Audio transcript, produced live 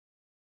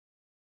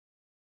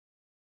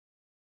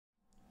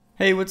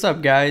Hey, what's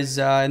up guys?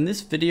 In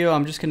this video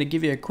I'm just going to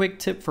give you a quick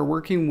tip for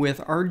working with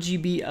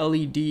RGB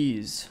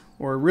LEDs,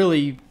 or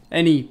really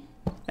any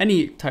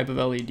type of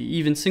LED,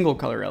 even single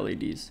color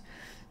LEDs.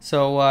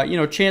 So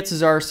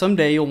chances are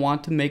someday you'll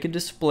want to make a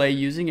display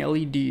using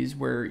LEDs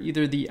where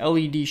either the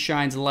LED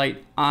shines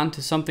light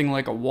onto something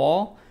like a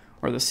wall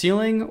or the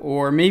ceiling,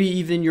 or maybe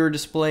even your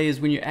display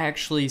is when you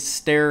actually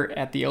stare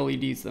at the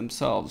LEDs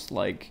themselves,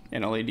 like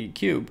an LED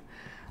cube.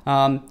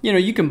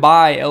 You can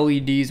buy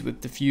LEDs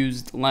with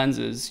diffused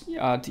lenses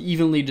to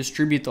evenly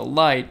distribute the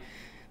light,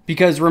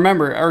 because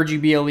remember,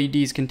 RGB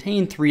LEDs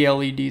contain 3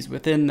 LEDs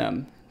within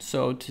them.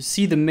 So to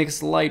see the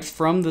mixed light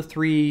from the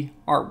 3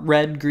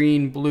 red,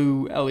 green,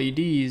 blue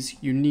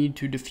LEDs, you need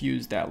to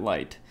diffuse that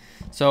light.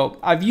 So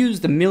I've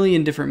used a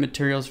million different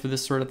materials for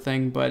this sort of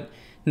thing, but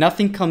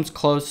nothing comes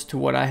close to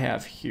what I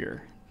have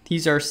here.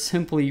 These are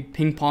simply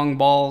ping pong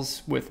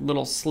balls with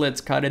little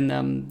slits cut in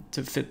them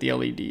to fit the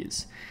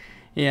LEDs.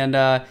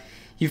 And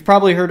you've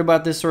probably heard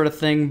about this sort of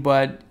thing,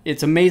 but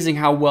it's amazing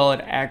how well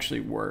it actually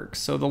works.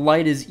 So the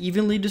light is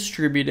evenly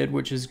distributed,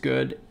 which is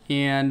good,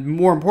 and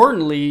more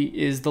importantly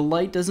is the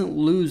light doesn't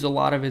lose a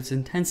lot of its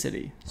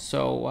intensity.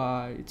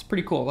 So it's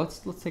pretty cool. Let's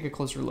take a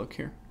closer look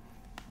here.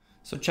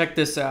 So check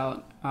this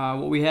out.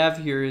 What we have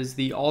here is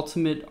the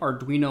ultimate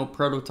Arduino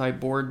prototype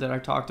board that I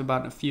talked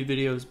about in a few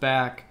videos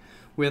back,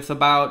 with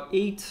about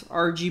 8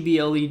 RGB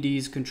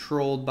LEDs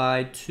controlled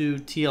by 2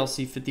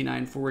 TLC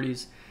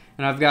 5940s.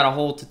 And I've got a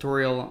whole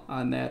tutorial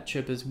on that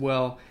chip as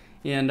well.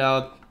 And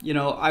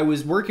I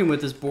was working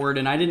with this board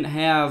and I didn't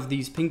have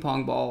these ping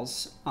pong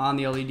balls on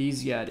the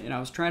LEDs yet, and I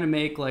was trying to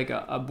make like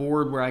a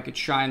board where I could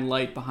shine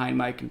light behind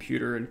my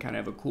computer and kind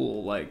of have a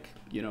cool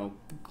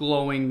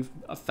glowing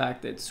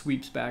effect that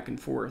sweeps back and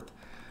forth.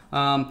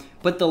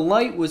 But the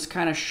light was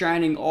kind of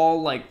shining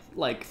all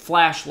like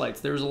flashlights.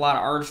 There was a lot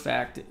of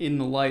artifact in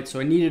the light, so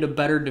I needed a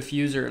better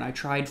diffuser, and I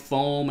tried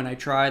foam and I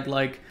tried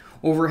like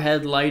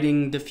overhead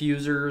lighting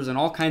diffusers and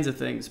all kinds of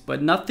things,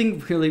 but nothing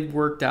really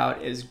worked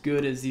out as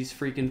good as these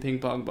freaking ping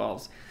pong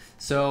balls.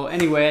 So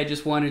anyway, I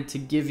just wanted to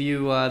give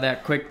you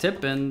that quick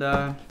tip, and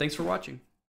thanks for watching.